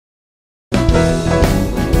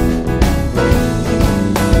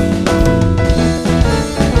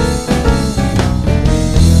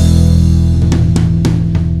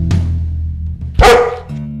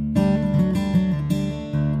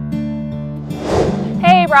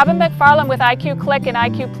Robin McFarland with IQ Click and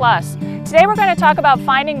IQ Plus. Today we're going to talk about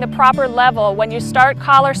finding the proper level when you start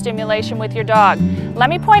collar stimulation with your dog. Let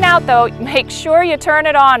me point out though, make sure you turn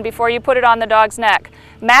it on before you put it on the dog's neck.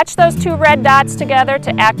 Match those two red dots together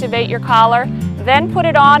to activate your collar, then put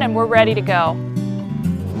it on and we're ready to go.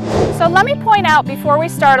 So let me point out before we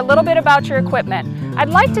start a little bit about your equipment. I'd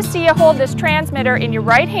like to see you hold this transmitter in your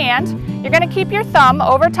right hand. You're going to keep your thumb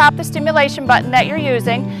over top the stimulation button that you're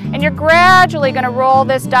using, and you're gradually going to roll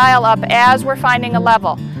this dial up as we're finding a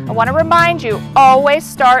level. I want to remind you, always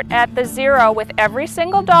start at the 0 with every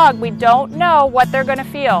single dog. We don't know what they're going to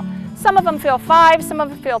feel. Some of them feel 5, some of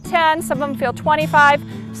them feel 10, some of them feel 25.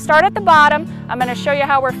 Start at the bottom. I'm going to show you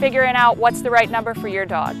how we're figuring out what's the right number for your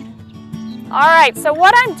dog. Alright, so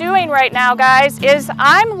what I'm doing right now, guys, is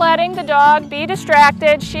I'm letting the dog be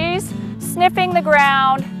distracted. She's sniffing the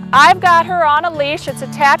ground. I've got her on a leash. It's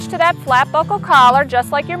attached to that flat buckle collar,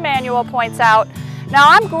 just like your manual points out. Now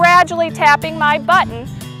I'm gradually tapping my button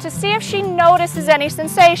to see if she notices any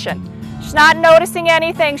sensation. She's not noticing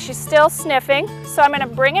anything. She's still sniffing, so I'm going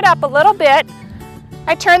to bring it up a little bit.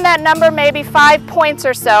 I turn that number maybe 5 points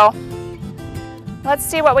or so. Let's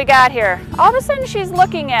see what we got here. All of a sudden she's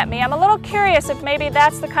looking at me. I'm a little curious if maybe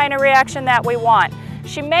that's the kind of reaction that we want.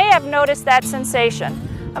 She may have noticed that sensation.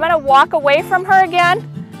 I'm going to walk away from her again,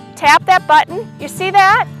 tap that button. You see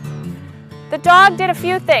that? The dog did a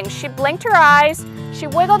few things. She blinked her eyes, she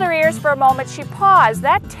wiggled her ears for a moment, she paused.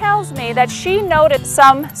 That tells me that she noted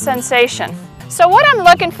some sensation. So what I'm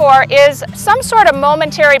looking for is some sort of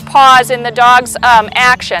momentary pause in the dog's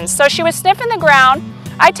actions. So she was sniffing the ground.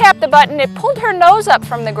 I tapped the button, it pulled her nose up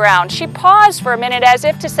from the ground. She paused for a minute as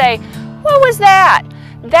if to say, what was that?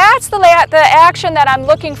 That's the action that I'm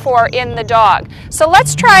looking for in the dog. So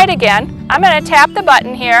let's try it again. I'm going to tap the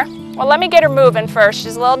button here. Well, let me get her moving first.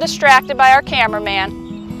 She's a little distracted by our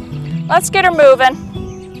cameraman. Let's get her moving.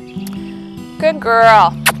 Good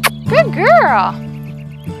girl. Good girl.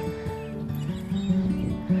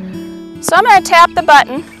 So I'm going to tap the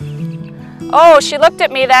button. Oh, she looked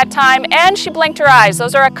at me that time and she blinked her eyes.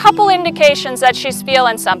 Those are a couple indications that she's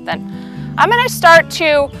feeling something. I'm going to start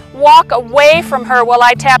to walk away from her while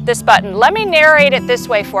I tap this button. Let me narrate it this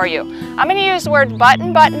way for you. I'm going to use the word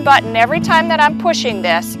button, button, button every time that I'm pushing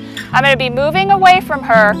this. I'm going to be moving away from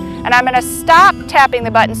her and I'm going to stop tapping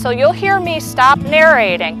the button so you'll hear me stop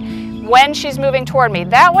narrating when she's moving toward me.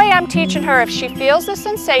 That way I'm teaching her if she feels the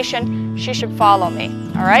sensation, she should follow me.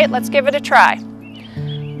 All right, let's give it a try.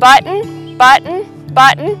 Button. Button,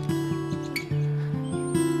 button.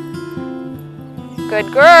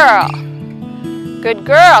 Good girl. Good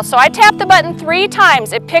girl. So I tapped the button 3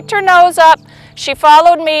 times. It picked her nose up. She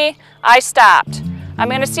followed me. I stopped. I'm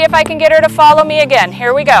going to see if I can get her to follow me again.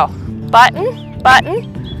 Here we go. Button,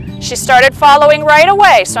 button. She started following right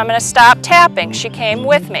away, so I'm going to stop tapping. She came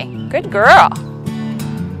with me. Good girl.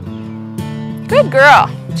 Good girl.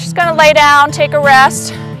 She's going to lay down, take a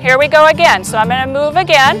rest. Here we go again. So I'm going to move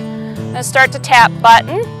again. And start to tap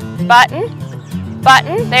button, button,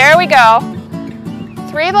 button. There we go.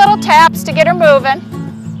 3 little taps to get her moving.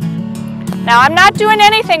 Now I'm not doing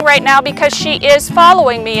anything right now because she is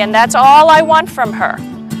following me and that's all I want from her.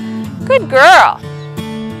 Good girl.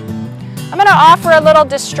 I'm going to offer a little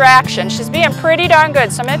distraction. She's being pretty darn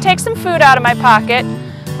good. So I'm going to take some food out of my pocket.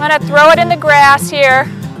 I'm going to throw it in the grass here.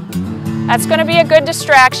 That's going to be a good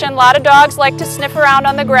distraction. A lot of dogs like to sniff around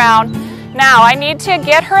on the ground. Now, I need to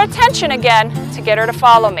get her attention again to get her to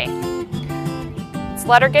follow me. Let's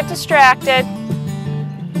let her get distracted.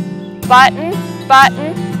 Button,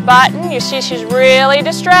 button, button. You see she's really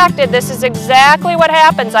distracted. This is exactly what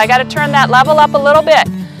happens. I got to turn that level up a little bit.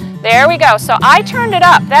 There we go. So I turned it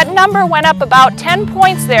up. That number went up about 10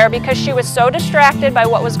 points there because she was so distracted by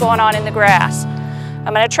what was going on in the grass.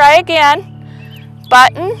 I'm going to try again.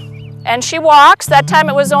 Button. And she walks. That time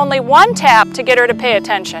it was only 1 tap to get her to pay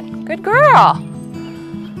attention. Good girl.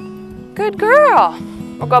 Good girl.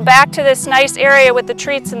 We'll go back to this nice area with the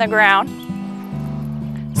treats in the ground.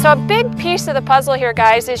 So a big piece of the puzzle here,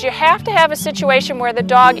 guys, is you have to have a situation where the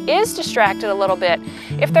dog is distracted a little bit.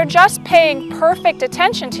 If they're just paying perfect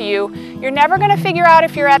attention to you, you're never going to figure out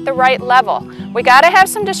if you're at the right level. We got to have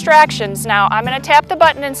some distractions. Now, I'm going to tap the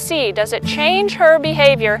button and see, does it change her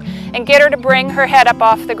behavior and get her to bring her head up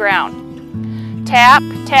off the ground? Tap,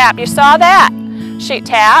 tap. You saw that? She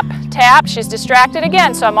tap, tap. She's distracted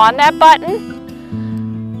again, so I'm on that button.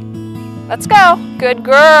 Let's go. Good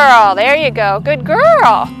girl. There you go. Good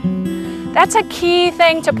girl. That's a key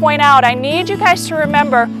thing to point out. I need you guys to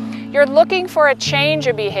remember you're looking for a change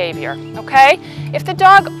of behavior, okay? If the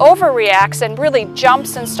dog overreacts and really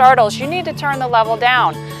jumps and startles, you need to turn the level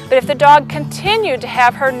down. But if the dog continued to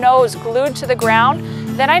have her nose glued to the ground,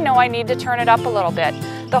 then I know I need to turn it up a little bit.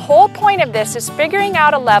 The whole point of this is figuring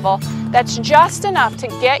out a level that's just enough to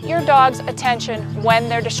get your dog's attention when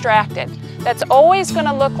they're distracted. That's always going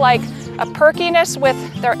to look like a perkiness with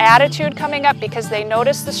their attitude coming up because they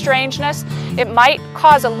notice the strangeness. It might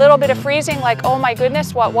cause a little bit of freezing, like, oh my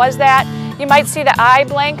goodness, what was that? You might see the eye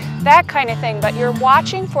blink, that kind of thing, but you're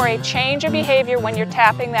watching for a change of behavior when you're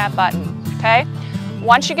tapping that button, okay?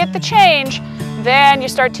 Once you get the change, then you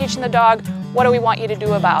start teaching the dog, what do we want you to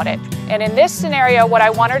do about it? And in this scenario, what I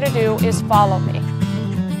want her to do is follow me.